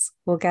Bells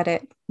will get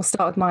it. We'll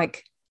start with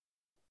Mike.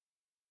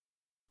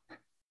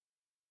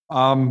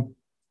 No,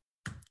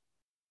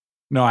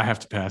 I have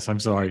to pass. I'm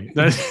sorry.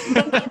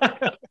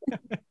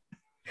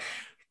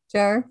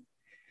 Joe? If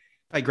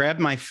I grabbed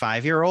my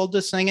 5-year-old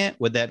to sing it,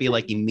 would that be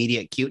like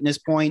immediate cuteness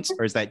points,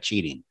 or is that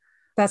cheating?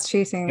 That's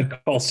cheating.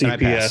 Call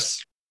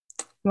CPS.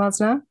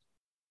 Wasna?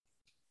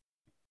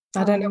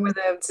 I don't know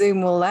whether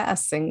Zoom will let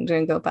us sing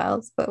Jingle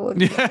Bells, but we'll...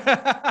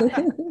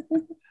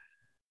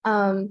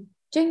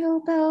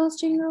 Jingle bells,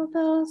 jingle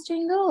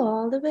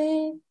all the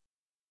way.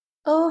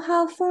 Oh,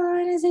 how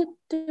fun is it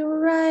to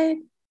ride?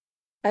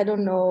 I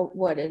don't know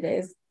what it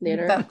is.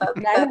 Later, I'm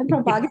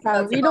from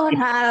Pakistan. We don't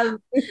have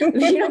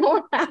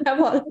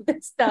all of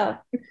this stuff.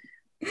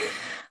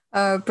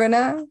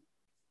 Brenna?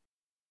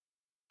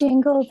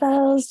 Jingle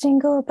bells,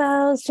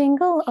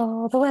 jingle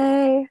all the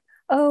way.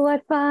 Oh,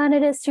 what fun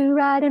it is to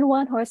ride in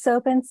one horse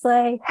open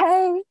sleigh.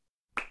 Hey!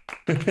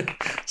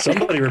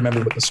 Somebody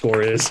remember what the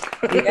score is.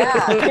 Yeah.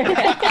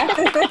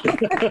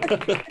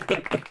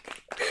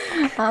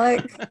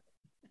 Alec?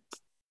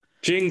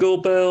 Jingle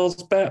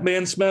bells,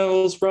 Batman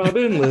smells,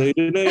 Robin laid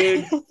an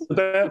egg. The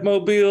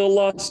Batmobile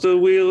lost a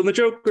wheel and the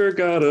Joker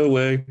got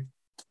away.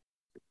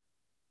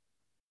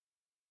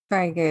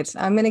 Very good.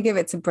 I'm going to give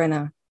it to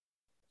Brenna.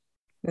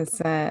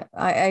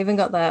 I even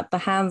got the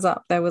hands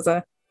up. There was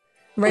a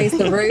raise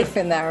the roof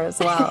in there as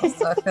well.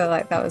 So I feel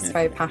like that was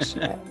very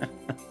passionate.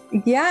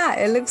 Yeah,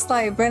 it looks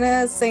like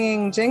Brenna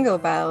singing Jingle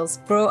Bells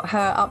brought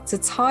her up to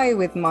tie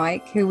with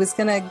Mike, who was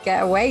going to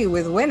get away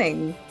with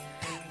winning.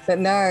 But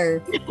no,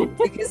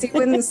 because he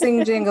wouldn't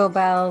sing Jingle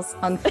Bells,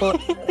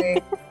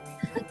 unfortunately,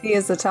 he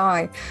is a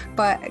tie.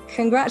 But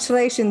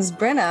congratulations,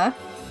 Brenna,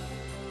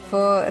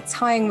 for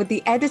tying with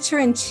the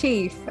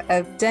editor-in-chief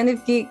of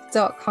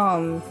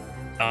denofgeek.com.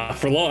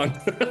 For long.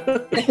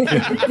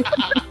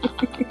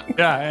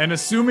 Yeah, and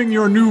assuming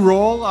your new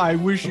role, I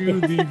wish you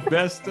the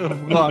best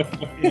of luck.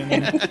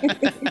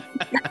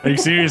 Like,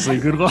 seriously,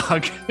 good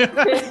luck.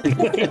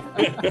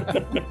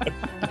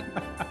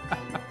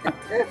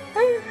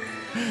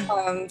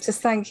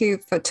 Just thank you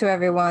to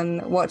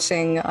everyone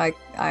watching. I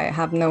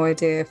have no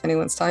idea if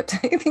anyone's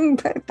typed anything,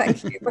 but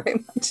thank you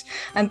very much.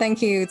 And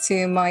thank you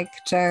to Mike,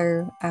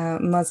 Joe,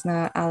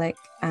 Muzna, Alec,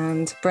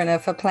 and Brenna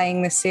for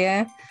playing this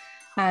year.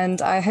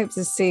 And I hope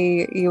to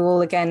see you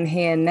all again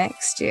here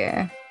next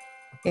year,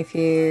 if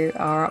you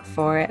are up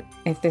for it,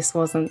 if this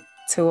wasn't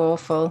too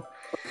awful.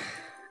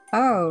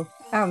 Oh,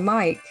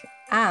 Mike,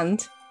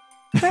 and...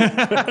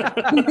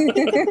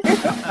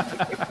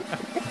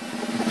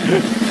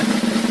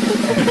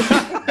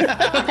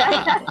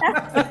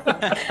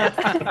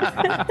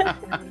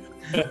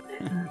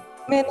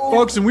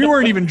 Folks, and we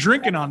weren't even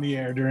drinking on the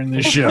air during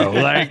this show.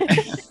 Like,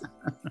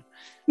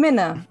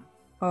 Minna.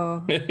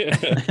 Oh.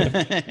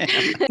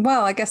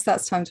 Well, I guess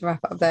that's time to wrap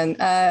up then.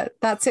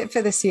 That's it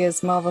for this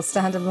year's Marvel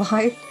Stand-Up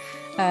Live.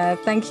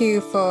 Thank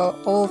you for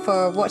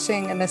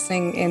watching and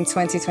listening in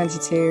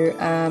 2022.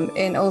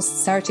 In all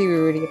sincerity, we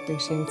really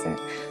appreciate it.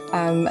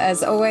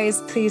 As always,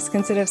 please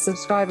consider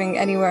subscribing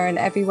anywhere and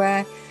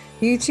everywhere.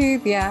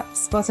 YouTube, yeah.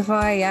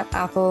 Spotify, yep.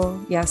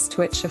 Apple, yes.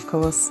 Twitch, of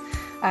course.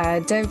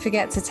 Don't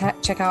forget to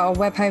check out our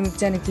web home of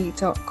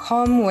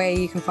denofgeek.com, where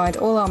you can find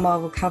all our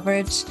Marvel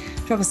coverage.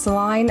 Drop us a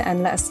line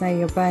and let us know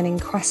your burning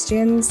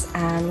questions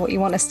and what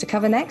you want us to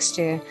cover next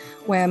year.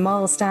 We're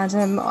Marvel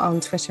Standom on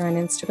Twitter and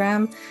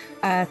Instagram.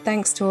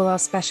 Thanks to all our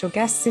special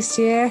guests this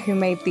year who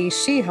made the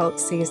She-Hulk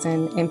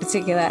season, in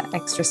particular,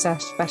 extra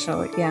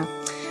special. Yeah.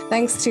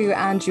 Thanks to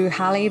Andrew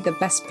Halley, the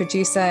best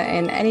producer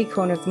in any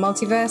corner of the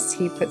multiverse.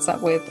 He puts up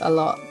with a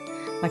lot,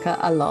 like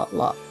a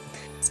lot.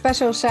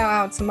 Special shout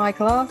out to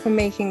Michael R for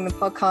making the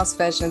podcast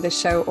version of this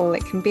show all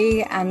it can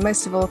be. And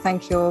most of all,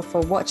 thank you all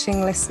for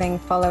watching, listening,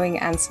 following,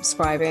 and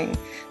subscribing.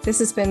 This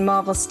has been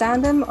Marvel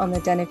Standom on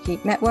the Den of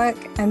Geek Network.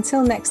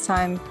 Until next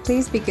time,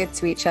 please be good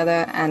to each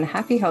other and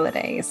happy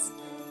holidays.